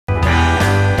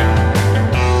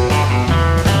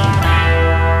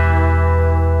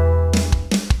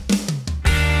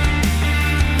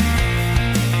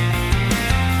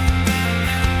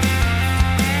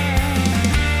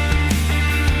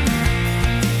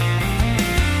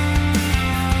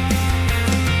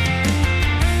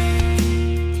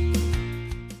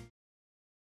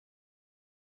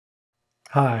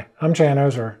Hi, I'm Jan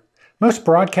Ozer. Most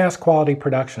broadcast quality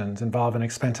productions involve an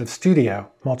expensive studio,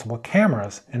 multiple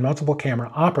cameras, and multiple camera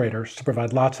operators to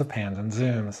provide lots of pans and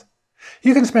zooms.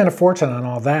 You can spend a fortune on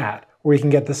all that, or you can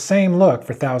get the same look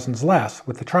for thousands less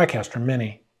with the TriCaster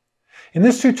Mini. In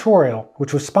this tutorial,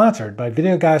 which was sponsored by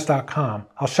videoguys.com,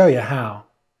 I'll show you how.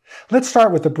 Let's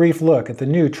start with a brief look at the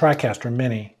new TriCaster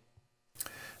Mini.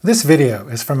 This video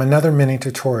is from another Mini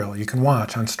tutorial you can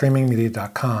watch on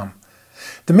streamingmedia.com.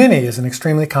 The Mini is an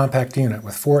extremely compact unit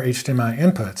with 4 HDMI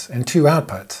inputs and 2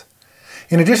 outputs.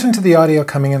 In addition to the audio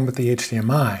coming in with the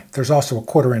HDMI, there's also a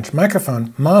 1/4-inch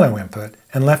microphone mono input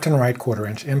and left and right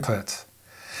 1/4-inch inputs.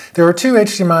 There are 2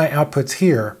 HDMI outputs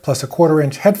here, plus a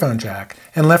 1/4-inch headphone jack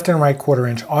and left and right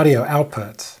 1/4-inch audio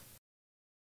outputs.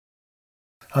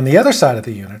 On the other side of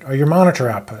the unit are your monitor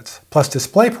outputs, plus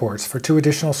display ports for 2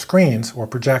 additional screens or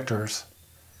projectors.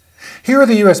 Here are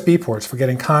the USB ports for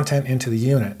getting content into the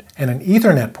unit, and an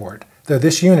Ethernet port, though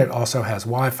this unit also has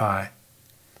Wi-Fi.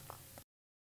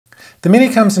 The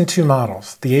Mini comes in 2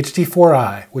 models, the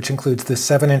HD4i, which includes this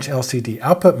 7-inch LCD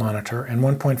output monitor and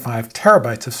 1.5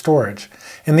 terabytes of storage,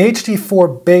 and the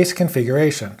HD4 base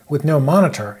configuration, with no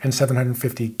monitor and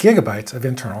 750 gigabytes of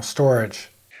internal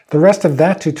storage. The rest of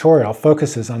that tutorial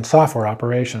focuses on software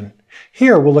operation.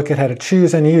 Here we'll look at how to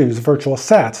choose and use virtual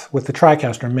sets with the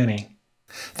TriCaster Mini.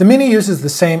 The Mini uses the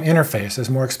same interface as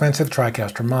more expensive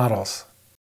TriCaster models.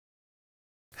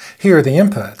 Here are the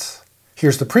inputs,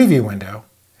 here's the preview window,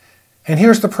 and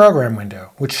here's the program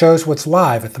window, which shows what's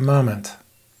live at the moment.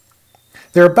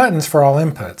 There are buttons for all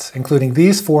inputs, including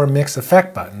these 4 mix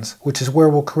effect buttons, which is where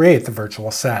we'll create the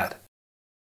virtual set.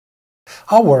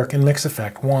 I'll work in mix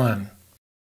effect 1.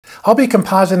 I'll be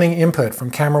compositing input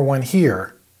from camera 1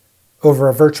 here over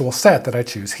a virtual set that I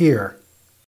choose here.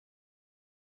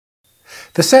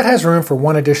 The set has room for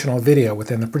 1 additional video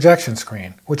within the projection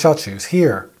screen, which I'll choose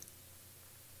here.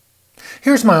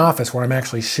 Here's my office where I'm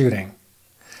actually shooting.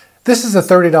 This is a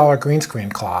 $30 green screen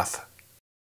cloth.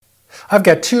 I've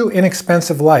got 2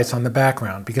 inexpensive lights on the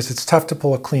background because it's tough to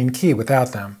pull a clean key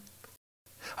without them.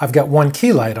 I've got 1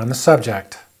 key light on the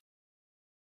subject.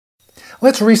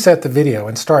 Let's reset the video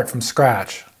and start from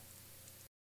scratch.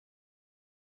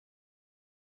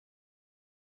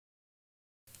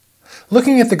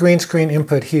 Looking at the green screen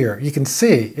input here, you can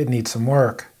see it needs some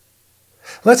work.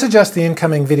 Let's adjust the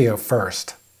incoming video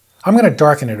first. I'm going to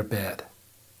darken it a bit.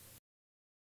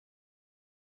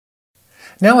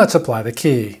 Now let's apply the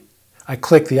key. I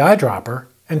click the eyedropper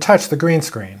and touch the green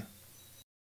screen.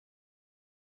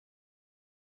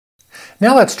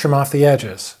 Now let's trim off the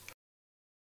edges.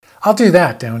 I'll do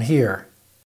that down here.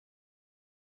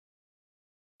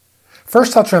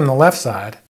 First I'll trim the left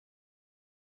side,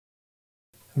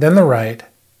 then the right,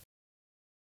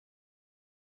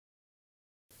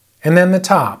 and then the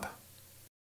top.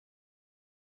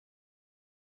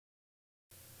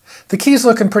 The key's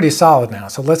looking pretty solid now,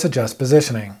 so let's adjust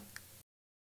positioning.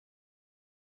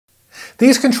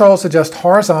 These controls adjust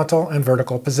horizontal and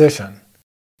vertical position.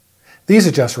 These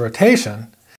adjust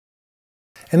rotation,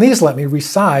 and these let me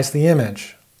resize the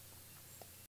image.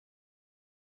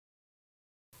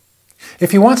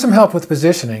 If you want some help with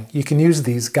positioning, you can use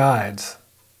these guides.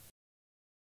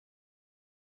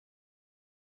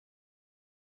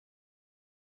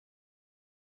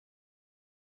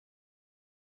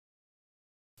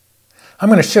 I'm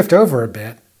going to shift over a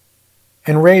bit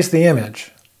and raise the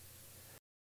image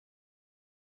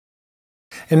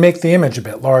and make the image a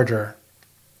bit larger.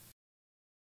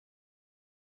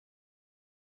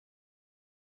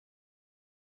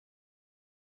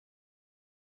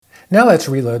 Now let's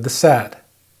reload the set.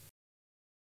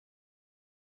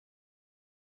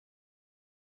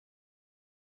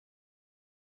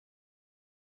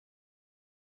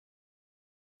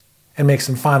 And make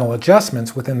some final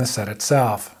adjustments within the set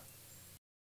itself.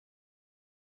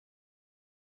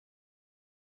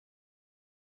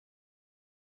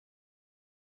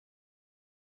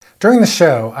 During the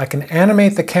show, I can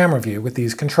animate the camera view with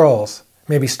these controls.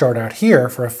 Maybe start out here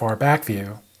for a far back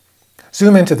view.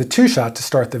 Zoom into the 2-shot to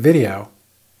start the video.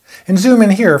 And zoom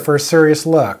in here for a serious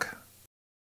look.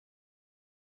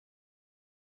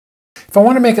 If I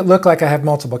want to make it look like I have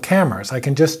multiple cameras, I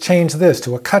can just change this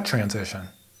to a cut transition.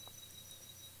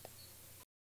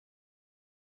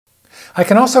 I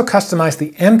can also customize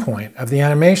the endpoint of the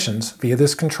animations via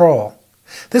this control.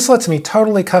 This lets me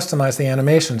totally customize the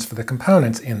animations for the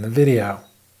components in the video.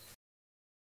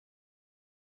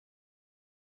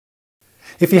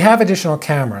 If you have additional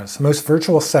cameras, most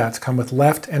virtual sets come with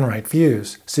left and right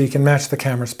views, so you can match the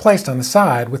cameras placed on the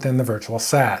side within the virtual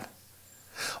set.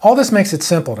 All this makes it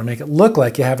simple to make it look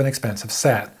like you have an expensive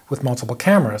set, with multiple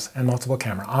cameras and multiple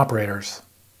camera operators.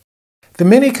 The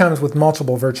Mini comes with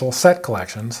multiple virtual set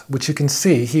collections, which you can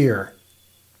see here.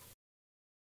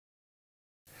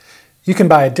 You can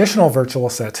buy additional virtual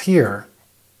sets here.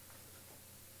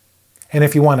 And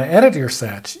if you want to edit your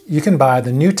sets, you can buy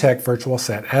the NewTek Virtual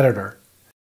Set Editor.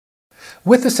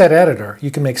 With the set editor,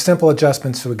 you can make simple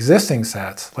adjustments to existing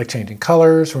sets, like changing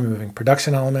colors, removing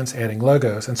production elements, adding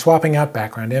logos, and swapping out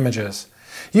background images.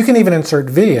 You can even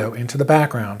insert video into the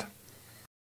background.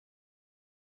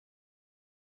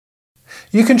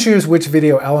 You can choose which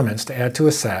video elements to add to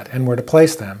a set and where to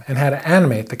place them, and how to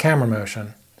animate the camera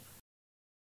motion.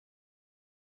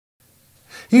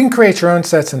 You can create your own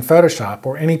sets in Photoshop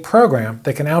or any program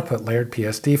that can output layered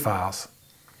PSD files.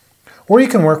 Or you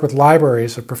can work with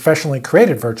libraries of professionally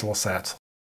created virtual sets.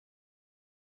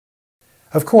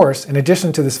 Of course, in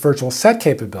addition to this virtual set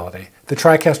capability, the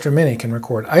TriCaster Mini can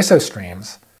record ISO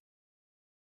streams,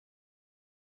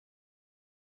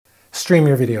 stream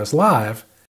your videos live,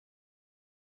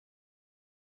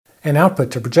 and output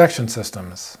to projection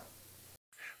systems.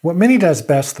 What Mini does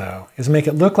best, though, is make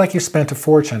it look like you spent a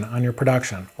fortune on your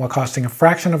production while costing a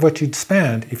fraction of what you'd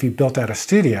spend if you built out a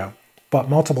studio, bought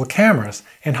multiple cameras,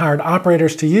 and hired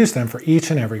operators to use them for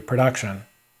each and every production.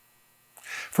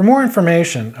 For more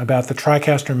information about the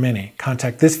TriCaster Mini,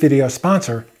 contact this video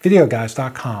sponsor,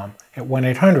 videoguys.com, at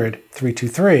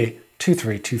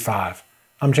 1-800-323-2325.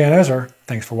 I'm Jan Ozer.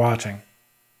 Thanks for watching.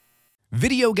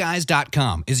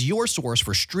 Videoguys.com is your source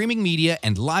for streaming media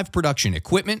and live production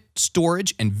equipment,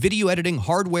 storage, and video editing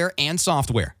hardware and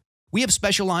software. We have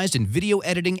specialized in video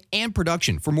editing and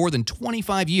production for more than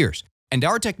 25 years, and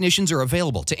our technicians are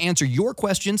available to answer your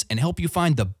questions and help you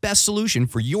find the best solution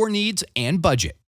for your needs and budget.